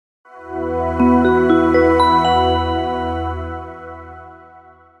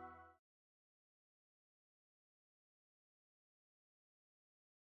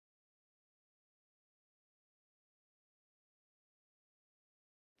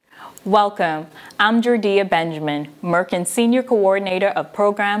Welcome. I'm Jordia Benjamin, Merkin Senior Coordinator of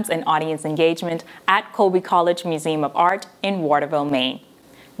Programs and Audience Engagement at Colby College Museum of Art in Waterville, Maine.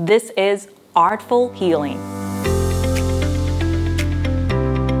 This is Artful Healing.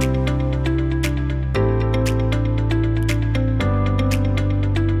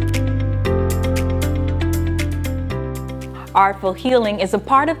 Artful Healing is a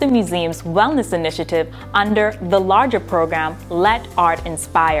part of the museum's wellness initiative under the larger program, Let Art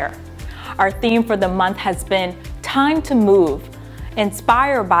Inspire. Our theme for the month has been Time to Move,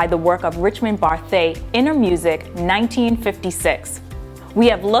 inspired by the work of Richmond Barthet, Inner Music, 1956. We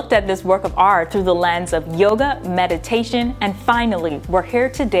have looked at this work of art through the lens of yoga, meditation, and finally, we're here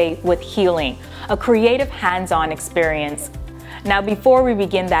today with healing, a creative hands-on experience. Now, before we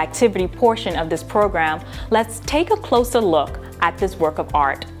begin the activity portion of this program, let's take a closer look at this work of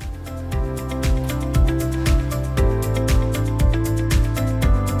art.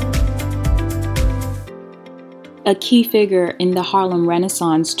 A key figure in the Harlem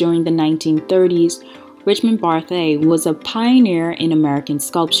Renaissance during the 1930s, Richmond Barthet was a pioneer in American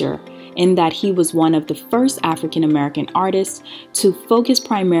sculpture, in that he was one of the first African American artists to focus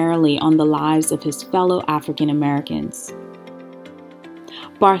primarily on the lives of his fellow African Americans.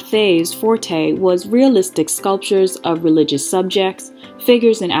 Barthet's forte was realistic sculptures of religious subjects,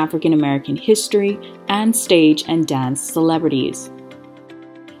 figures in African American history, and stage and dance celebrities.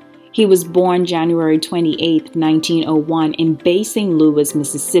 He was born January 28, 1901 in Bay St. Louis,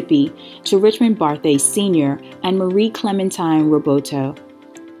 Mississippi, to Richmond Barthet Sr. and Marie Clementine Roboto.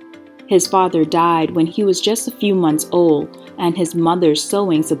 His father died when he was just a few months old, and his mother's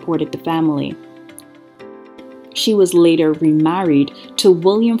sewing supported the family. She was later remarried to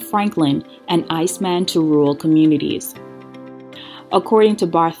William Franklin, an Iceman to rural communities. According to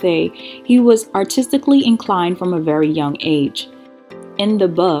Barthet, he was artistically inclined from a very young age. In the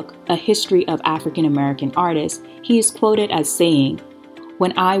book, A History of African American Artists, he is quoted as saying,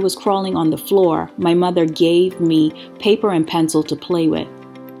 "When I was crawling on the floor, my mother gave me paper and pencil to play with.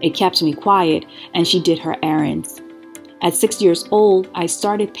 It kept me quiet, and she did her errands. At 6 years old, I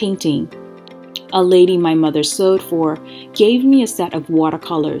started painting. A lady my mother sewed for gave me a set of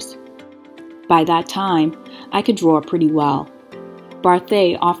watercolors. By that time, I could draw pretty well."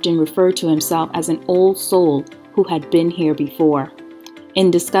 Barthet often referred to himself as an old soul who had been here before. In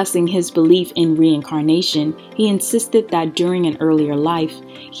discussing his belief in reincarnation, he insisted that during an earlier life,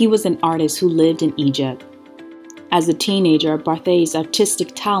 he was an artist who lived in Egypt. As a teenager, Barthet's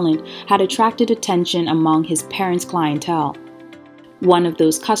artistic talent had attracted attention among his parents' clientele. One of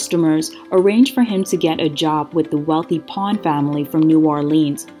those customers arranged for him to get a job with the wealthy Pawn family from New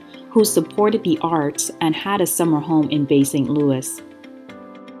Orleans, who supported the arts and had a summer home in Bay St. Louis.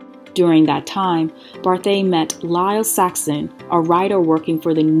 During that time, Barthet met Lyle Saxon, a writer working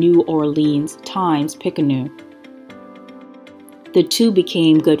for the New Orleans Times-Picayune. The two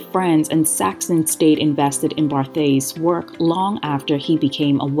became good friends, and Saxon stayed invested in Barthet's work long after he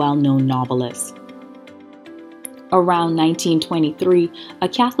became a well-known novelist. Around 1923, a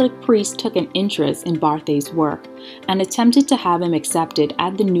Catholic priest took an interest in Barthet's work and attempted to have him accepted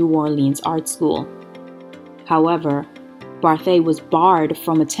at the New Orleans Art School. However, Barthet was barred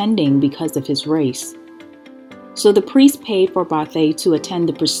from attending because of his race. So the priest paid for Barthet to attend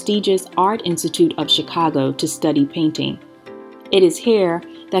the prestigious Art Institute of Chicago to study painting. It is here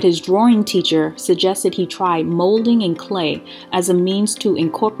that his drawing teacher suggested he try molding in clay as a means to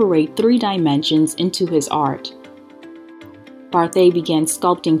incorporate 3 dimensions into his art. Barthet began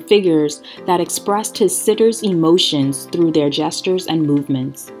sculpting figures that expressed his sitters' emotions through their gestures and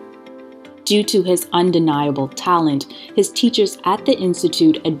movements. Due to his undeniable talent, his teachers at the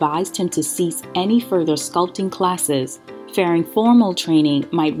Institute advised him to cease any further sculpting classes, fearing formal training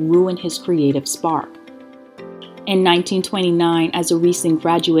might ruin his creative spark. In 1929, as a recent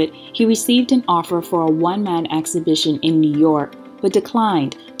graduate, he received an offer for a one-man exhibition in New York, but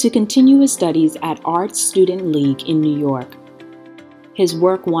declined to continue his studies at Art Student League in New York. His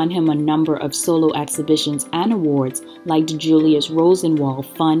work won him a number of solo exhibitions and awards like the Julius Rosenwald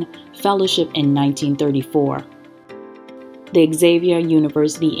Fund Fellowship in 1934. The Xavier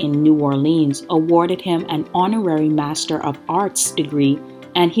University in New Orleans awarded him an honorary Master of Arts degree,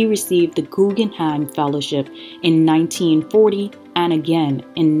 and he received the Guggenheim Fellowship in 1940 and again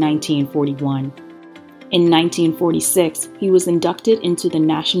in 1941. In 1946, he was inducted into the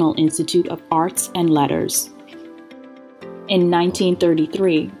National Institute of Arts and Letters. In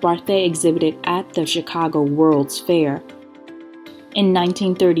 1933, Barthet exhibited at the Chicago World's Fair. In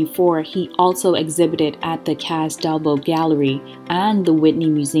 1934, he also exhibited at the Cas-Dalbo Gallery and the Whitney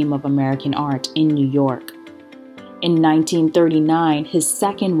Museum of American Art in New York. In 1939, his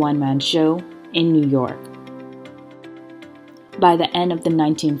second one-man show in New York. By the end of the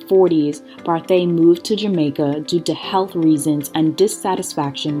 1940s, Barthet moved to Jamaica due to health reasons and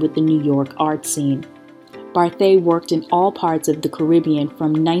dissatisfaction with the New York art scene. Barthet worked in all parts of the Caribbean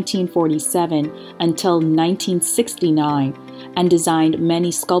from 1947 until 1969 and designed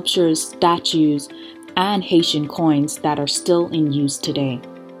many sculptures, statues, and Haitian coins that are still in use today.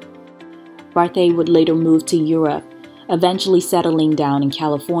 Barthet would later move to Europe, eventually settling down in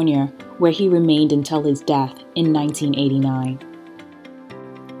California, where he remained until his death in 1989.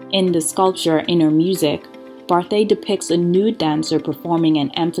 In the sculpture Inner Music, Barthet depicts a nude dancer performing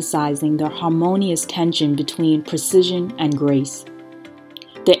and emphasizing the harmonious tension between precision and grace.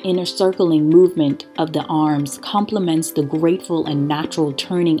 The inner circling movement of the arms complements the graceful and natural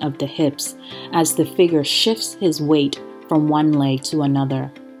turning of the hips as the figure shifts his weight from one leg to another.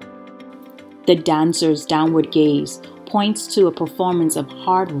 The dancer's downward gaze points to a performance of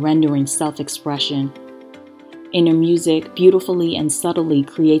heart-rendering self-expression. Inner Music beautifully and subtly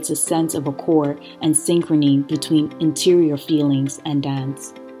creates a sense of accord and synchrony between interior feelings and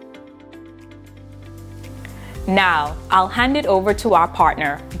dance. Now, I'll hand it over to our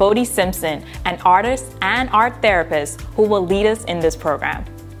partner, Bodhi Simpson, an artist and art therapist who will lead us in this program.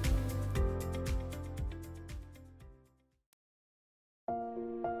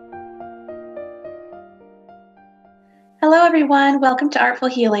 Hello everyone, welcome to Artful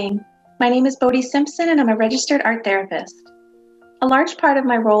Healing. My name is Bodhi Simpson and I'm a registered art therapist. A large part of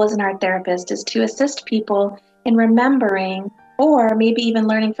my role as an art therapist is to assist people in remembering or maybe even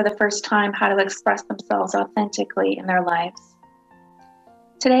learning for the first time how to express themselves authentically in their lives.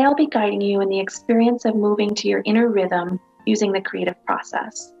 Today I'll be guiding you in the experience of moving to your inner rhythm using the creative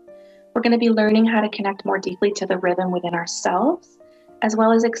process. We're going to be learning how to connect more deeply to the rhythm within ourselves, as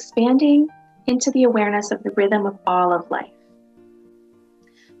well as expanding into the awareness of the rhythm of all of life.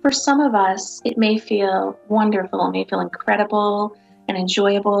 For some of us, it may feel wonderful, it may feel incredible and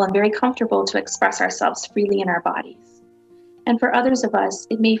enjoyable and very comfortable to express ourselves freely in our bodies. And for others of us,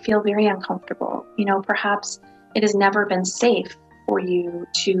 it may feel very uncomfortable. Perhaps it has never been safe for you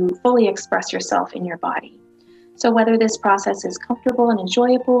to fully express yourself in your body. So whether this process is comfortable and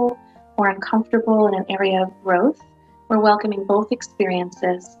enjoyable or uncomfortable in an area of growth, we're welcoming both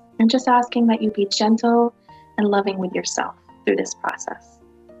experiences and just asking that you be gentle and loving with yourself through this process.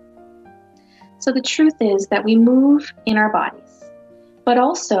 So the truth is that we move in our bodies, but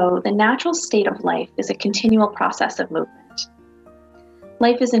also the natural state of life is a continual process of movement.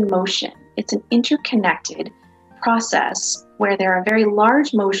 Life is in motion. It's an interconnected process where there are very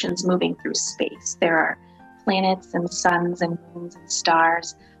large motions moving through space. There are planets and suns and moons and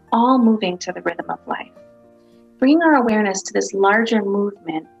stars, all moving to the rhythm of life. Bringing our awareness to this larger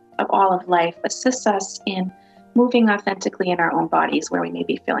movement of all of life assists us in moving authentically in our own bodies where we may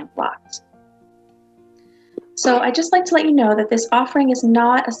be feeling blocked. So I'd just like to let you know that this offering is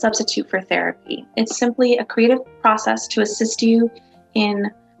not a substitute for therapy. It's simply a creative process to assist you in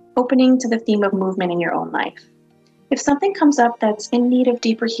opening to the theme of movement in your own life. If something comes up that's in need of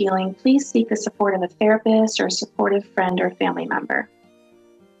deeper healing, please seek the support of a therapist or a supportive friend or family member.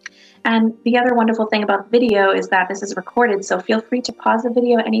 And the other wonderful thing about the video is that this is recorded, so feel free to pause the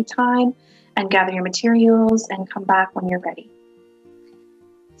video at any time and gather your materials and come back when you're ready.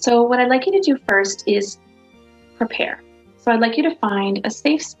 So what I'd like you to do first is prepare. So I'd like you to find a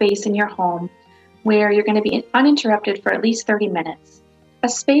safe space in your home where you're going to be uninterrupted for at least 30 minutes. A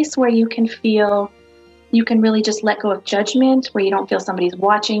space where you can feel you can really just let go of judgment, where you don't feel somebody's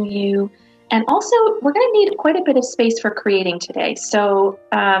watching you. And also, we're going to need quite a bit of space for creating today. So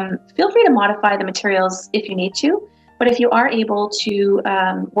feel free to modify the materials if you need to. But if you are able to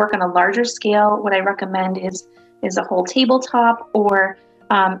work on a larger scale, what I recommend is a whole tabletop, or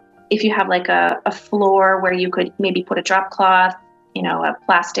if you have like a floor where you could maybe put a drop cloth, a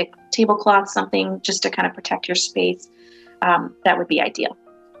plastic tablecloth, something just to kind of protect your space, that would be ideal.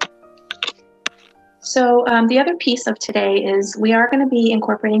 So the other piece of today is we are going to be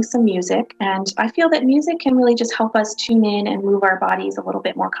incorporating some music, and I feel that music can really just help us tune in and move our bodies a little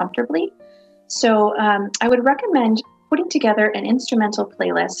bit more comfortably. So I would recommend putting together an instrumental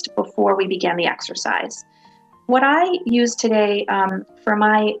playlist before we begin the exercise. What I used today for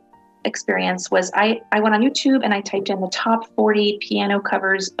my experience was I went on YouTube and I typed in the top 40 piano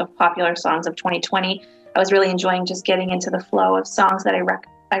covers of popular songs of 2020. I was really enjoying just getting into the flow of songs that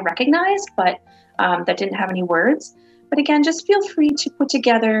I recognized, but that didn't have any words. But again, just feel free to put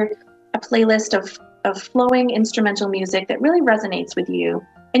together a playlist of flowing instrumental music that really resonates with you.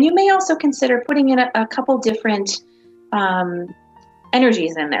 And you may also consider putting in a couple different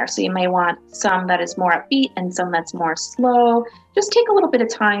energies in there. So you may want some that is more upbeat and some that's more slow. Just take a little bit of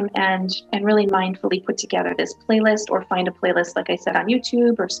time and really mindfully put together this playlist, or find a playlist, like I said, on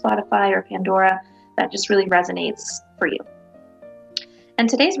YouTube or Spotify or Pandora that just really resonates for you. And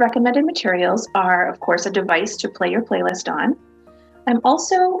today's recommended materials are, of course, a device to play your playlist on. I'm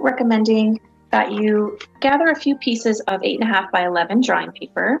also recommending that you gather a few pieces of 8.5 by 11 drawing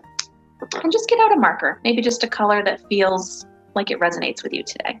paper and just get out a marker, maybe just a color that feels like it resonates with you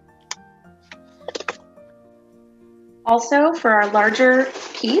today. Also, for our larger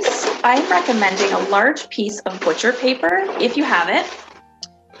piece, I'm recommending a large piece of butcher paper if you have it.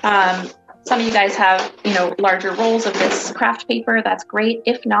 Some of you guys have, larger rolls of this craft paper. That's great.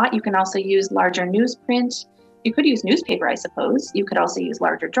 If not, you can also use larger newsprint. You could use newspaper, I suppose. You could also use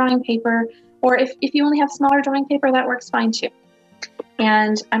larger drawing paper, or if you only have smaller drawing paper, that works fine too.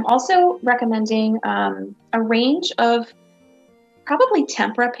 And I'm also recommending a range of probably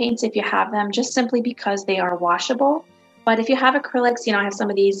tempera paints if you have them, just simply because they are washable. But if you have acrylics, I have some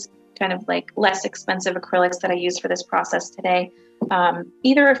of these kind of like less expensive acrylics that I use for this process today.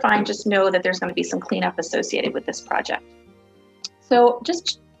 Either are fine, just know that there's going to be some cleanup associated with this project. So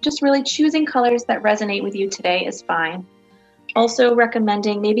just really choosing colors that resonate with you today is fine. Also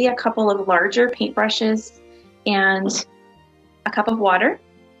recommending maybe a couple of larger paintbrushes and a cup of water.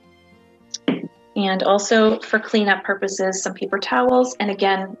 And also for cleanup purposes, some paper towels. And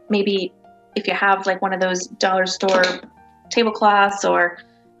again, maybe if you have like one of those dollar store tablecloths, or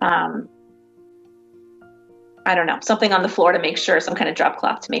I don't know, something on the floor to make sure, some kind of drop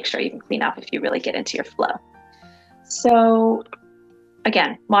cloth to make sure you can clean up if you really get into your flow. So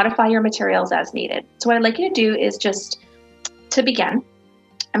again, modify your materials as needed. So what I'd like you to do is just, to begin,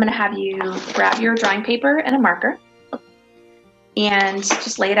 I'm going to have you grab your drawing paper and a marker and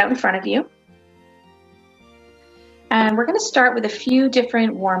just lay it out in front of you. And we're going to start with a few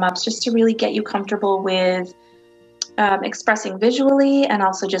different warm-ups just to really get you comfortable with expressing visually and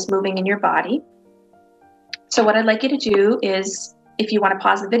also just moving in your body. So what I'd like you to do is, if you want to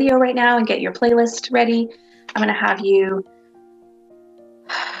pause the video right now and get your playlist ready, I'm going to have you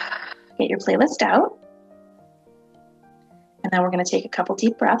get your playlist out. And then we're going to take a couple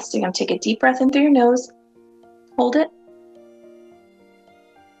deep breaths. So you're going to take a deep breath in through your nose, hold it.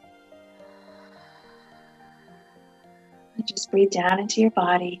 And just breathe down into your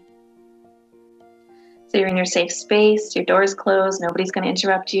body. So you're in your safe space, your door is closed, nobody's going to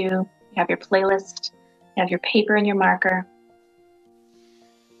interrupt you. You have your playlist, you have your paper and your marker.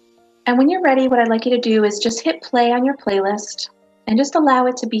 And when you're ready, what I'd like you to do is just hit play on your playlist and just allow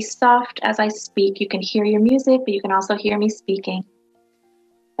it to be soft as I speak. You can hear your music, but you can also hear me speaking.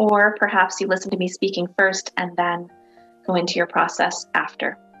 Or perhaps you listen to me speaking first and then go into your process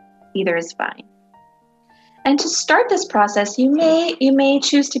after. Either is fine. And to start this process, you may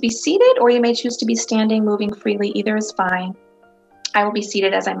choose to be seated, or you may choose to be standing, moving freely. Either is fine. I will be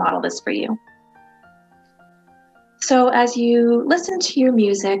seated as I model this for you. So as you listen to your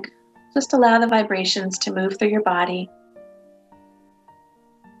music, just allow the vibrations to move through your body.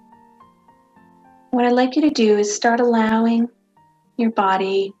 What I'd like you to do is start allowing your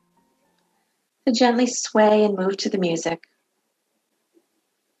body to gently sway and move to the music.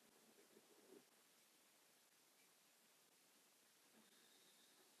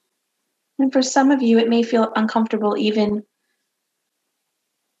 And for some of you, it may feel uncomfortable even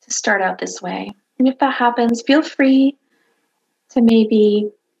to start out this way. And if that happens, feel free to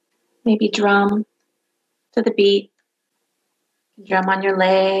maybe drum to the beat. Drum on your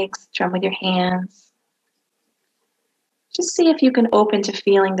legs, drum with your hands. Just see if you can open to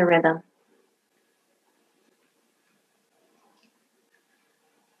feeling the rhythm.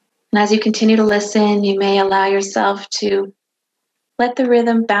 And as you continue to listen, you may allow yourself to let the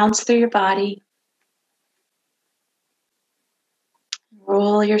rhythm bounce through your body.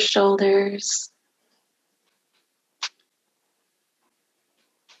 Roll your shoulders.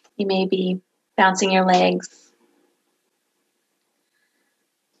 You may be bouncing your legs.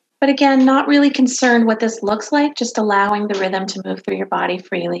 But again, not really concerned what this looks like, just allowing the rhythm to move through your body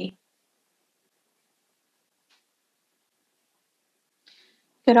freely.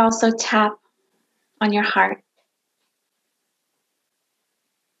 You could also tap on your heart.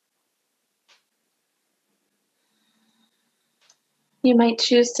 You might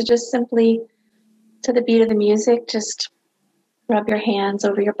choose to just simply, to the beat of the music, just rub your hands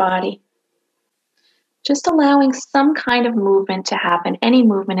over your body. Just allowing some kind of movement to happen. Any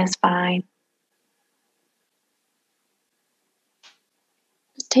movement is fine.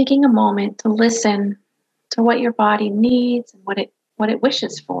 Just taking a moment to listen to what your body needs and what it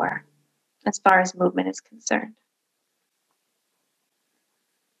wishes for as far as movement is concerned.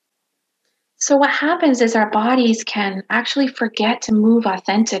 So what happens is our bodies can actually forget to move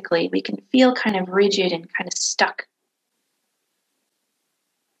authentically. We can feel kind of rigid and kind of stuck.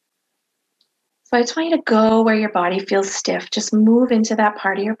 So I just want you to go where your body feels stiff. Just move into that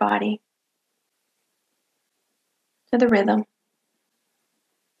part of your body, to the rhythm.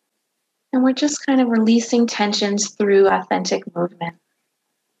 And we're just kind of releasing tensions through authentic movement.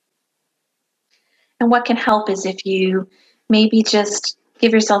 And what can help is if you maybe just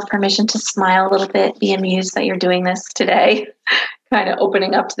give yourself permission to smile a little bit, be amused that you're doing this today, kind of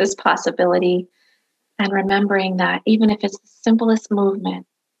opening up to this possibility and remembering that even if it's the simplest movement,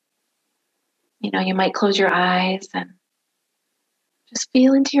 you might close your eyes and just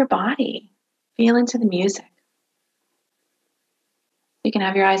feel into your body, feel into the music. You can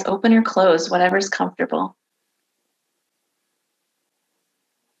have your eyes open or closed, whatever's comfortable.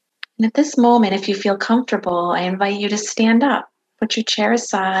 And at this moment, if you feel comfortable, I invite you to stand up. Put your chair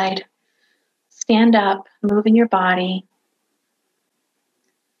aside, stand up, move in your body.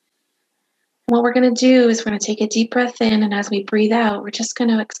 And what we're going to do is we're going to take a deep breath in, and as we breathe out, we're just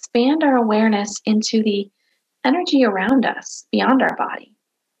going to expand our awareness into the energy around us, beyond our body.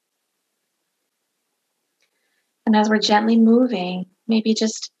 And as we're gently moving, maybe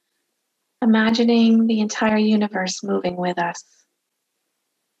just imagining the entire universe moving with us.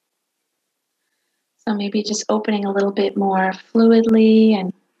 So maybe just opening a little bit more fluidly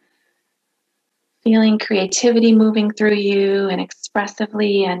and feeling creativity moving through you and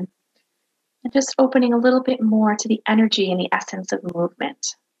expressively, and just opening a little bit more to the energy and the essence of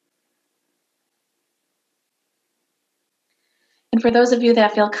movement. And for those of you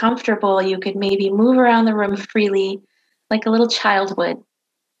that feel comfortable, you could maybe move around the room freely like a little child would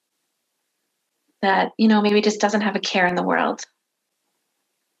that, maybe just doesn't have a care in the world.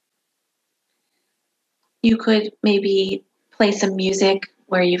 You could maybe play some music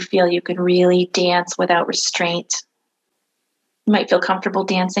where you feel you could really dance without restraint. You might feel comfortable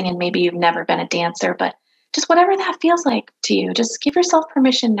dancing and maybe you've never been a dancer, but just whatever that feels like to you, just give yourself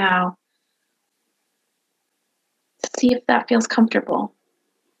permission now to see if that feels comfortable.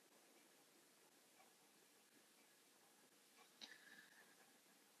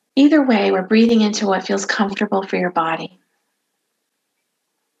 Either way, we're breathing into what feels comfortable for your body.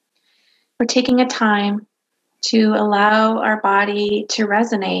 We're taking a time to allow our body to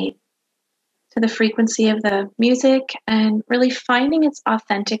resonate to the frequency of the music and really finding its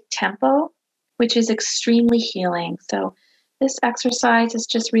authentic tempo, which is extremely healing. So this exercise is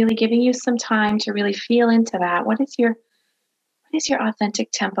just really giving you some time to really feel into that. What is your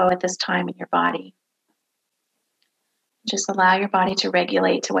authentic tempo at this time in your body? Just allow your body to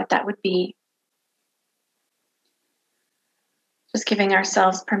regulate to what that would be. Just giving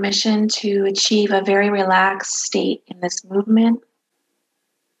ourselves permission to achieve a very relaxed state in this movement.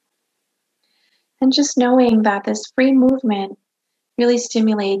 And just knowing that this free movement really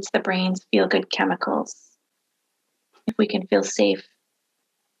stimulates the brain's feel-good chemicals, if we can feel safe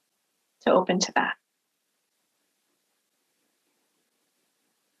to open to that.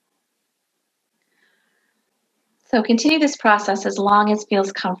 So continue this process as long as it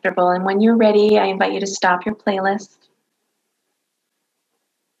feels comfortable. And when you're ready, I invite you to stop your playlist.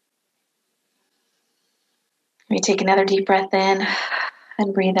 You take another deep breath in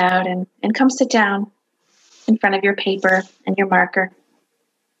and breathe out and come sit down in front of your paper and your marker.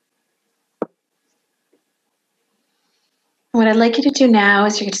 What I'd like you to do now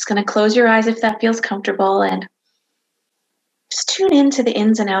is you're just going to close your eyes if that feels comfortable and just tune into the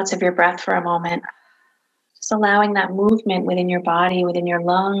ins and outs of your breath for a moment. Just allowing that movement within your body, within your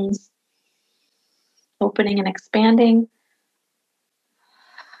lungs, opening and expanding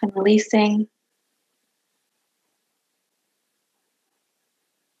and releasing.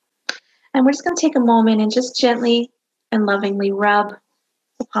 And we're just going to take a moment and just gently and lovingly rub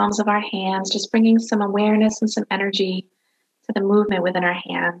the palms of our hands, just bringing some awareness and some energy to the movement within our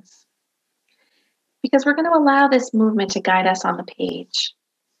hands. Because we're going to allow this movement to guide us on the page.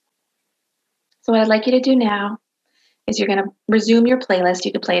 So what I'd like you to do now is you're going to resume your playlist.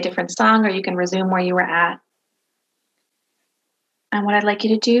 You could play a different song or you can resume where you were at. And what I'd like you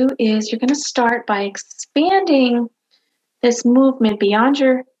to do is you're going to start by expanding this movement beyond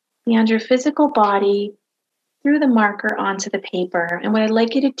your physical body through the marker onto the paper. And what I'd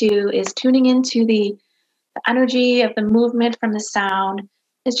like you to do is tuning into the energy of the movement from the sound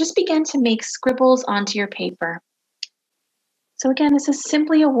is just begin to make scribbles onto your paper. So again, this is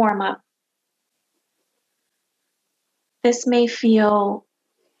simply a warm-up. This may feel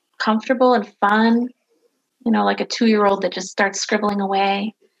comfortable and fun, like a 2-year-old that just starts scribbling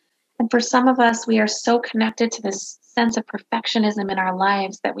away. And for some of us, we are so connected to this sense of perfectionism in our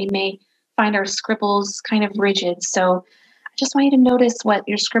lives that we may find our scribbles kind of rigid. So I just want you to notice what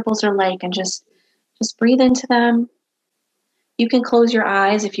your scribbles are like and just breathe into them. You can close your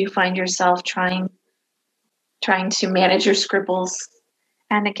eyes if you find yourself trying to manage your scribbles.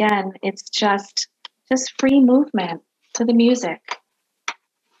 And again, it's just free movement to the music.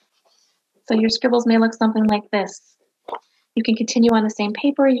 So your scribbles may look something like this. You can continue on the same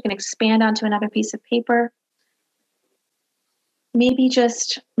paper. You can expand onto another piece of paper. Maybe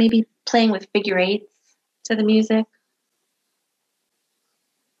playing with figure eights to the music.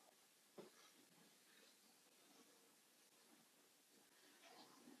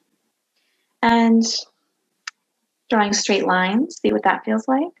 And drawing straight lines, see what that feels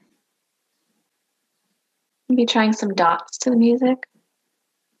like. Maybe trying some dots to the music.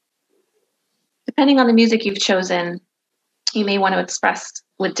 Depending on the music you've chosen, you may want to express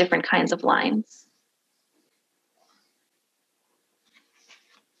with different kinds of lines.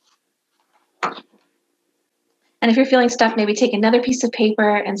 And if you're feeling stuck, maybe take another piece of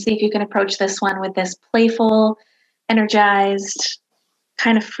paper and see if you can approach this one with this playful, energized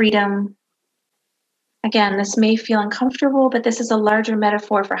kind of freedom. Again, this may feel uncomfortable, but this is a larger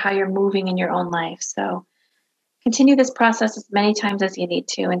metaphor for how you're moving in your own life. So continue this process as many times as you need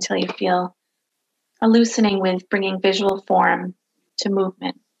to until you feel a loosening with bringing visual form to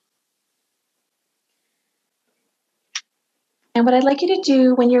movement. And what I'd like you to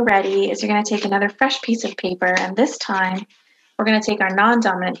do when you're ready is you're going to take another fresh piece of paper, and this time we're going to take our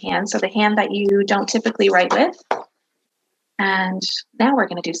non-dominant hand, so the hand that you don't typically write with, and now we're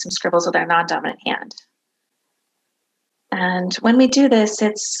going to do some scribbles with our non-dominant hand. And when we do this,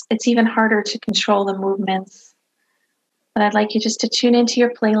 it's even harder to control the movements. But I'd like you just to tune into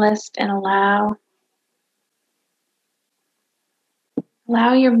your playlist and allow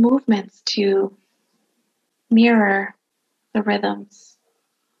your movements to mirror the rhythms.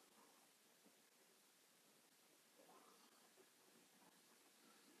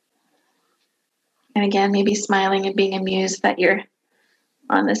 And again, maybe smiling and being amused that you're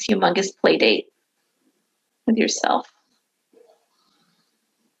on this humongous play date with yourself.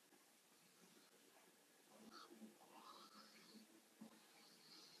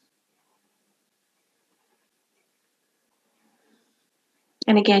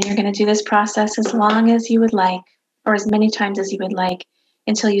 And again, you're going to do this process as long as you would like, or as many times as you would like,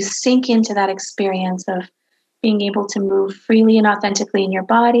 until you sink into that experience of being able to move freely and authentically in your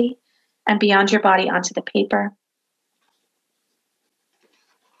body and beyond your body onto the paper.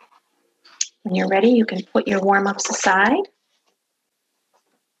 When you're ready, you can put your warm-ups aside.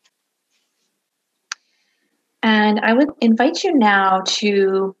 And I would invite you now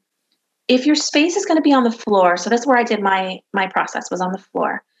to, if your space is going to be on the floor, so that's where I did my process, was on the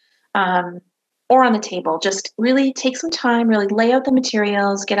floor, or on the table. Just really take some time, really lay out the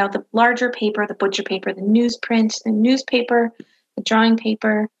materials, get out the larger paper, the butcher paper, the newsprint, the newspaper, the drawing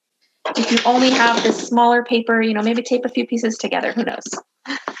paper. If you only have this smaller paper, maybe tape a few pieces together, who knows?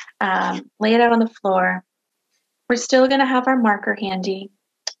 Lay it out on the floor. We're still going to have our marker handy,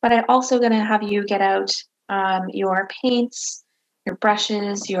 but I'm also going to have you get out your paints, your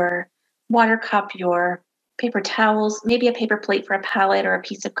brushes, your water cup, your paper towels, maybe a paper plate for a palette or a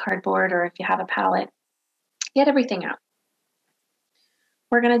piece of cardboard, or if you have a palette, get everything out.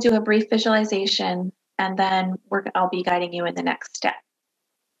 We're going to do a brief visualization, and then I'll be guiding you in the next step.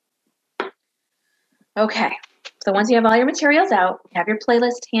 Okay, so once you have all your materials out, you have your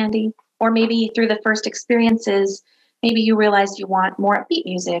playlist handy, or maybe through the first experiences, maybe you realize you want more upbeat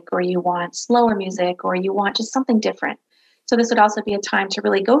music, or you want slower music, or you want just something different. So this would also be a time to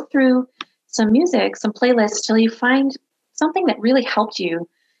really go through some music, some playlists, till you find something that really helped you.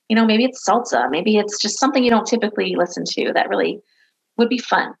 Maybe it's salsa, maybe it's just something you don't typically listen to that really would be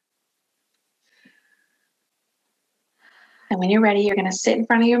fun. And when you're ready, you're going to sit in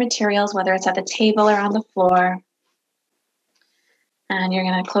front of your materials, whether it's at the table or on the floor. And you're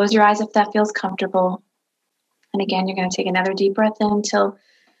going to close your eyes if that feels comfortable. And again, you're going to take another deep breath in until it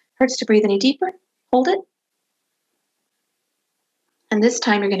hurts to breathe any deeper. Hold it. And this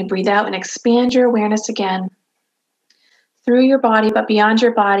time you're going to breathe out and expand your awareness again through your body, but beyond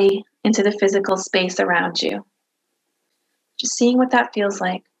your body into the physical space around you. Just seeing what that feels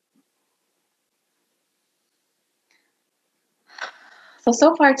like.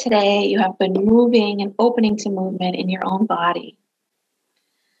 So far today, you have been moving and opening to movement in your own body.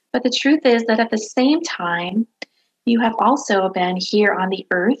 But the truth is that at the same time, you have also been here on the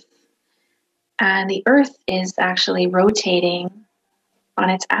earth, and the earth is actually rotating on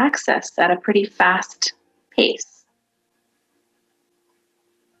its axis at a pretty fast pace.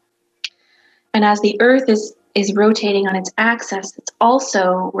 And as the Earth is rotating on its axis, it's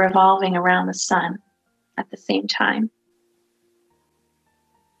also revolving around the sun at the same time.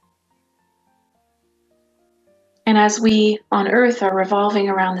 And as we on Earth are revolving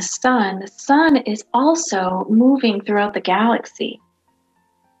around the sun is also moving throughout the galaxy.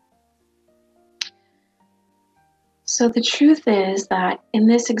 So the truth is that in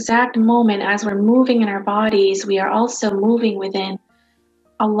this exact moment, as we're moving in our bodies, we are also moving within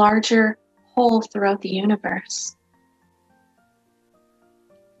a larger whole throughout the universe.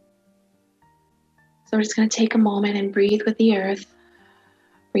 So we're just going to take a moment and breathe with the Earth,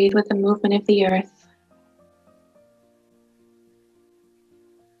 breathe with the movement of the Earth,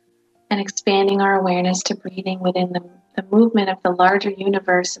 and expanding our awareness to breathing within the movement of the larger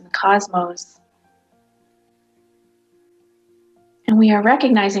universe and the cosmos. And we are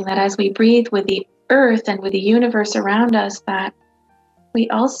recognizing that as we breathe with the Earth and with the universe around us, that we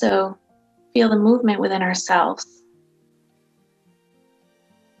also feel the movement within ourselves.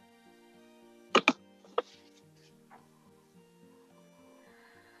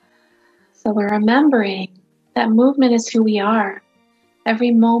 So we're remembering that movement is who we are.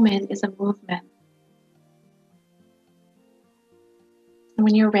 Every moment is a movement. And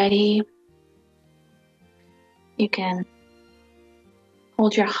when you're ready, you can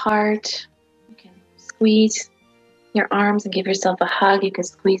hold your heart, you can squeeze your arms and give yourself a hug, you can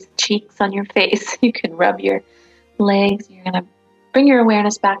squeeze cheeks on your face, you can rub your legs. You're going to bring your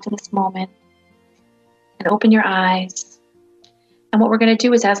awareness back to this moment and open your eyes. And what we're going to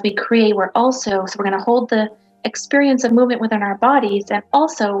do is as we create, we're going to hold the experience of movement within our bodies, and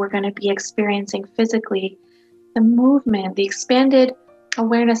also we're going to be experiencing physically the movement, the expanded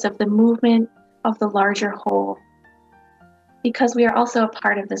awareness of the movement of the larger whole, because we are also a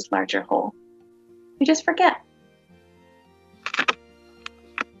part of this larger whole. We just forget.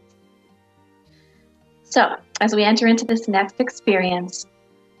 So as we enter into this next experience,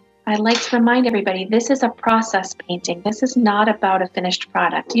 I'd like to remind everybody, this is a process painting. This is not about a finished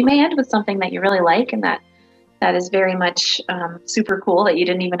product. You may end with something that you really like and that is very much super cool, that you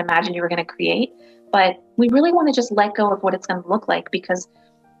didn't even imagine you were going to create. But we really want to just let go of what it's going to look like, because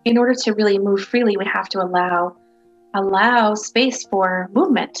in order to really move freely, we have to allow space for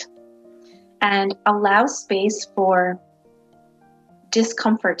movement and allow space for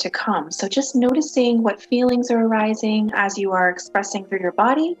discomfort to come. So just noticing what feelings are arising as you are expressing through your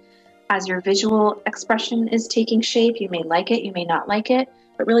body, as your visual expression is taking shape. You may like it, you may not like it,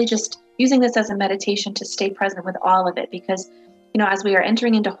 but really just using this as a meditation to stay present with all of it. Because, as we are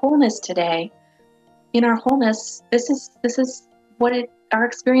entering into wholeness today, in our wholeness, this is what our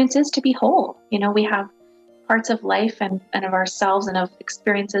experience is, to be whole. We have parts of life and of ourselves and of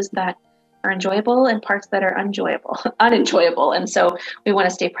experiences that are enjoyable and parts that are unenjoyable. And so we want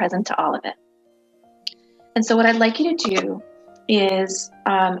to stay present to all of it. And so what I'd like you to do is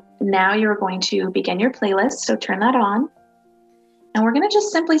now you're going to begin your playlist. So turn that on. And we're going to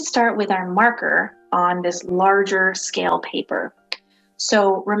just simply start with our marker on this larger scale paper.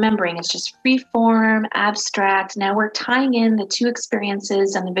 So remembering it's just free form, abstract. Now we're tying in the two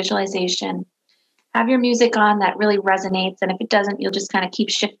experiences and the visualization. Have your music on that really resonates. And if it doesn't, you'll just kind of keep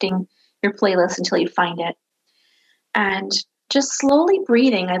shifting your playlist until you find it. And just slowly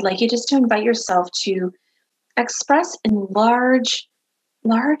breathing, I'd like you just to invite yourself to express in large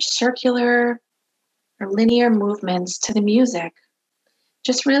circular or linear movements to the music.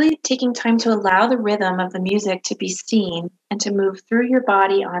 Just really taking time to allow the rhythm of the music to be seen and to move through your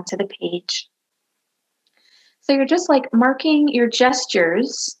body onto the page. So you're just like marking your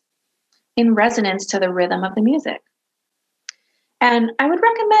gestures in resonance to the rhythm of the music. And I would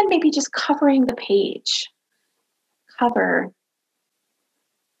recommend maybe just covering the page. Cover.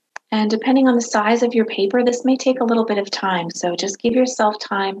 And depending on the size of your paper, this may take a little bit of time. So just give yourself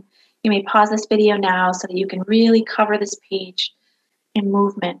time. You may pause this video now so that you can really cover this page in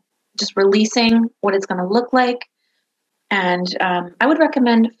movement, just releasing what it's going to look like. And I would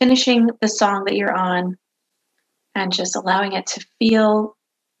recommend finishing the song that you're on and just allowing it to feel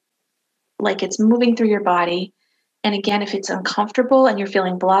like it's moving through your body. And again, if it's uncomfortable and you're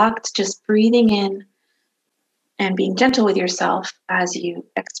feeling blocked, just breathing in and being gentle with yourself as you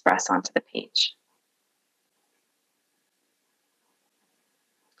express onto the page.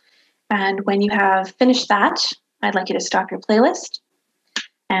 And when you have finished that, I'd like you to stop your playlist.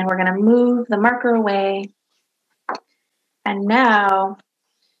 And we're going to move the marker away. And now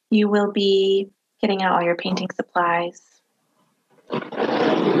you will be getting out all your painting supplies.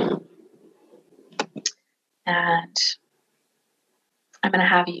 And I'm going to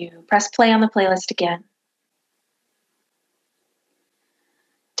have you press play on the playlist again.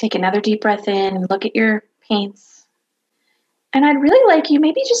 Take another deep breath in and look at your paints. And I'd really like you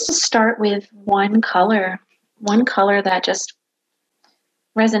maybe just to start with one color that just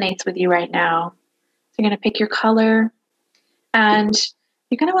resonates with you right now. So you're going to pick your color and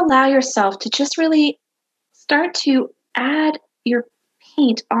you're going to allow yourself to just really start to add your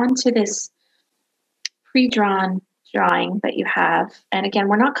paint onto this pre-drawn drawing that you have. And again,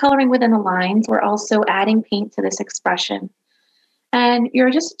 we're not coloring within the lines. We're also adding paint to this expression. And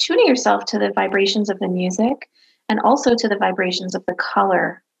you're just tuning yourself to the vibrations of the music and also to the vibrations of the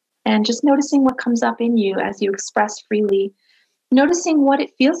color. And just noticing what comes up in you as you express freely. Noticing what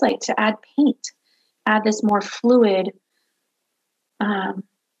it feels like to add paint. Add this more fluid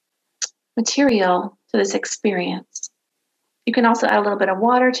material to this experience. You can also add a little bit of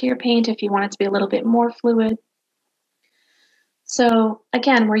water to your paint if you want it to be a little bit more fluid. So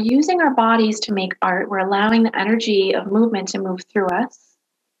again, we're using our bodies to make art. We're allowing the energy of movement to move through us.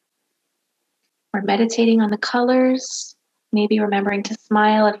 We're meditating on the colors, maybe remembering to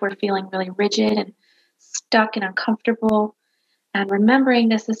smile if we're feeling really rigid and stuck and uncomfortable. And remembering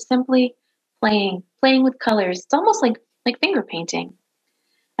this is simply playing with colors. It's almost like finger painting.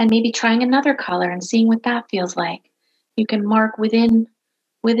 And maybe trying another color and seeing what that feels like. You can mark within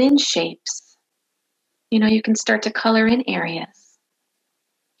shapes. You can start to color in areas.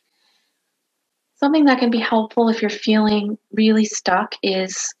 Something that can be helpful if you're feeling really stuck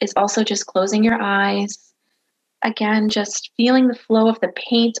is also just closing your eyes. Again, just feeling the flow of the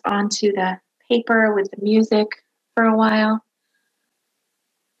paint onto the paper with the music for a while.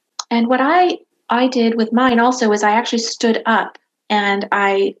 And what I did with mine also is I actually stood up and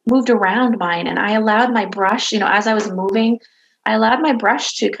I moved around mine and I allowed my brush, as I was moving, I allowed my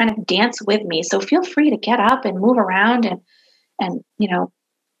brush to kind of dance with me. So feel free to get up and move around and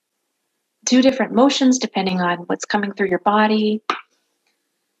do different motions depending on what's coming through your body.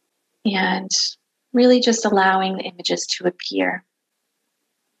 And really just allowing the images to appear.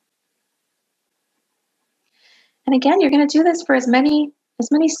 And again, you're going to do this for as many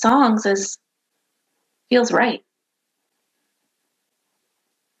songs as feels right.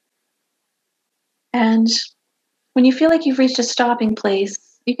 And when you feel like you've reached a stopping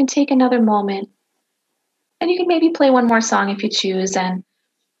place, you can take another moment and you can maybe play one more song if you choose. And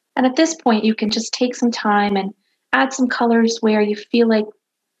at this point, you can just take some time and add some colors where you feel like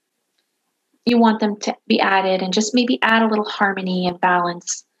you want them to be added and just maybe add a little harmony and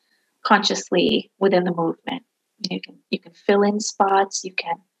balance consciously within the movement. You can fill in spots, you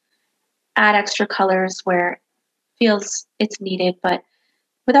can add extra colors where it feels it's needed, but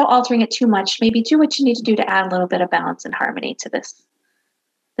without altering it too much, maybe do what you need to do to add a little bit of balance and harmony to this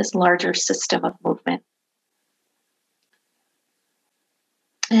larger system of movement.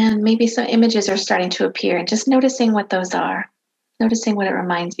 And maybe some images are starting to appear and just noticing what those are, noticing what it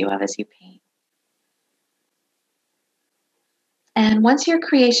reminds you of as you paint. And once your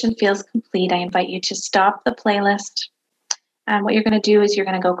creation feels complete, I invite you to stop the playlist. And what you're going to do is you're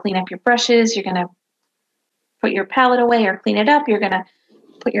going to go clean up your brushes. You're going to put your palette away or clean it up. You're going to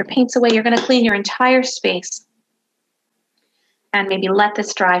put your paints away. You're going to clean your entire space. And maybe let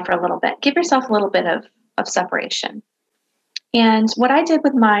this dry for a little bit. Give yourself a little bit of separation. And what I did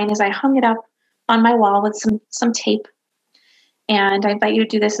with mine is I hung it up on my wall with some tape. And I invite you to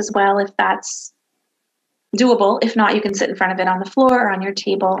do this as well if that's doable. If not, you can sit in front of it on the floor or on your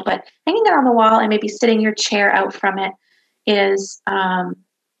table. But hanging it on the wall and maybe sitting your chair out from it is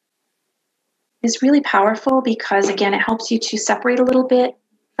really powerful because, again, it helps you to separate a little bit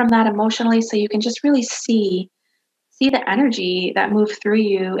from that emotionally so you can just really see the energy that moves through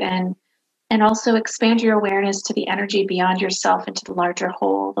you and also expand your awareness to the energy beyond yourself into the larger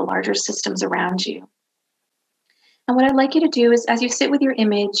whole, the larger systems around you. And what I'd like you to do is as you sit with your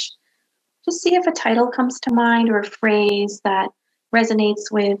image, just see if a title comes to mind or a phrase that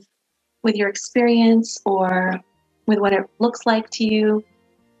resonates with your experience or with what it looks like to you.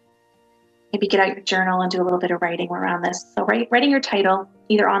 Maybe get out your journal and do a little bit of writing around this. So writing your title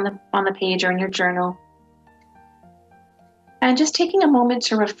either on the page or in your journal. And just taking a moment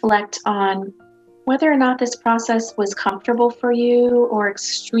to reflect on whether or not this process was comfortable for you or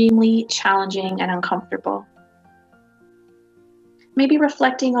extremely challenging and uncomfortable. Maybe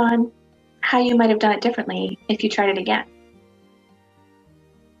reflecting on how you might have done it differently if you tried it again.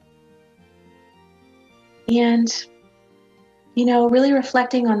 And, really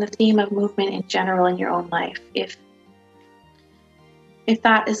reflecting on the theme of movement in general in your own life, if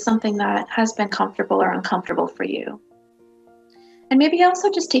that is something that has been comfortable or uncomfortable for you. And maybe also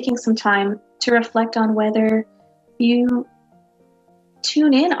just taking some time to reflect on whether you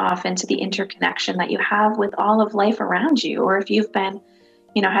tune in often to the interconnection that you have with all of life around you, or if you've been,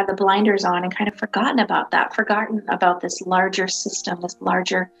 had the blinders on and kind of forgotten about this larger system, this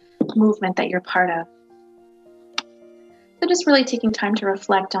larger movement that you're part of. So just really taking time to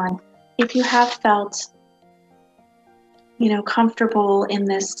reflect on if you have felt, comfortable in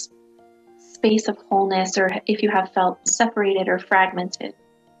this space of wholeness, or if you have felt separated or fragmented.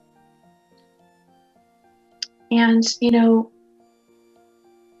 And,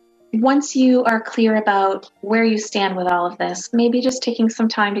 once you are clear about where you stand with all of this, maybe just taking some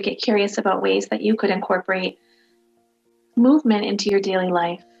time to get curious about ways that you could incorporate movement into your daily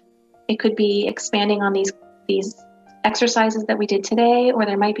life. It could be expanding on these exercises that we did today, or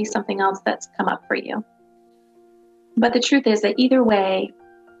there might be something else that's come up for you. But the truth is that either way,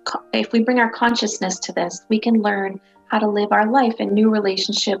 if we bring our consciousness to this, we can learn how to live our life in new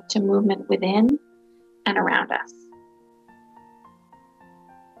relationship to movement within and around us.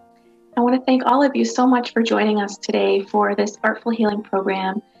 I want to thank all of you so much for joining us today for this Artful Healing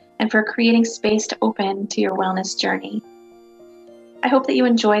program and for creating space to open to your wellness journey. I hope that you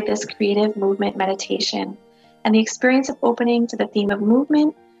enjoyed this creative movement meditation and the experience of opening to the theme of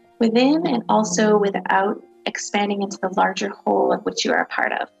movement within and also without expanding into the larger whole of which you are a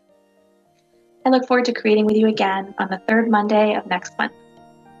part of. I look forward to creating with you again on the third Monday of next month.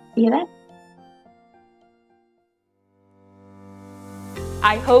 See you then.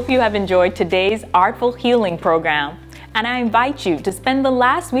 I hope you have enjoyed today's Artful Healing program, and I invite you to spend the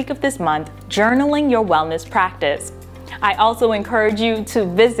last week of this month journaling your wellness practice. I also encourage you to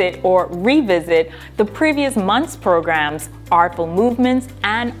visit or revisit the previous month's programs, Artful Movements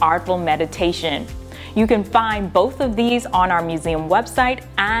and Artful Meditation. You can find both of these on our museum website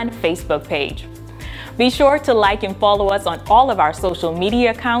and Facebook page. Be sure to like and follow us on all of our social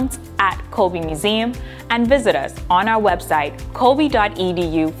media accounts at Colby Museum, and visit us on our website,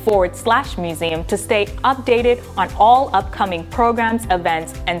 colby.edu/museum, to stay updated on all upcoming programs,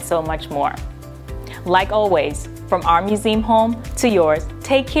 events, and so much more. Like always, from our museum home to yours,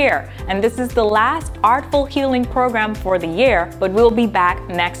 take care. And this is the last Artful Healing program for the year, but we'll be back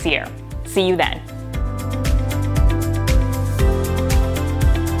next year. See you then.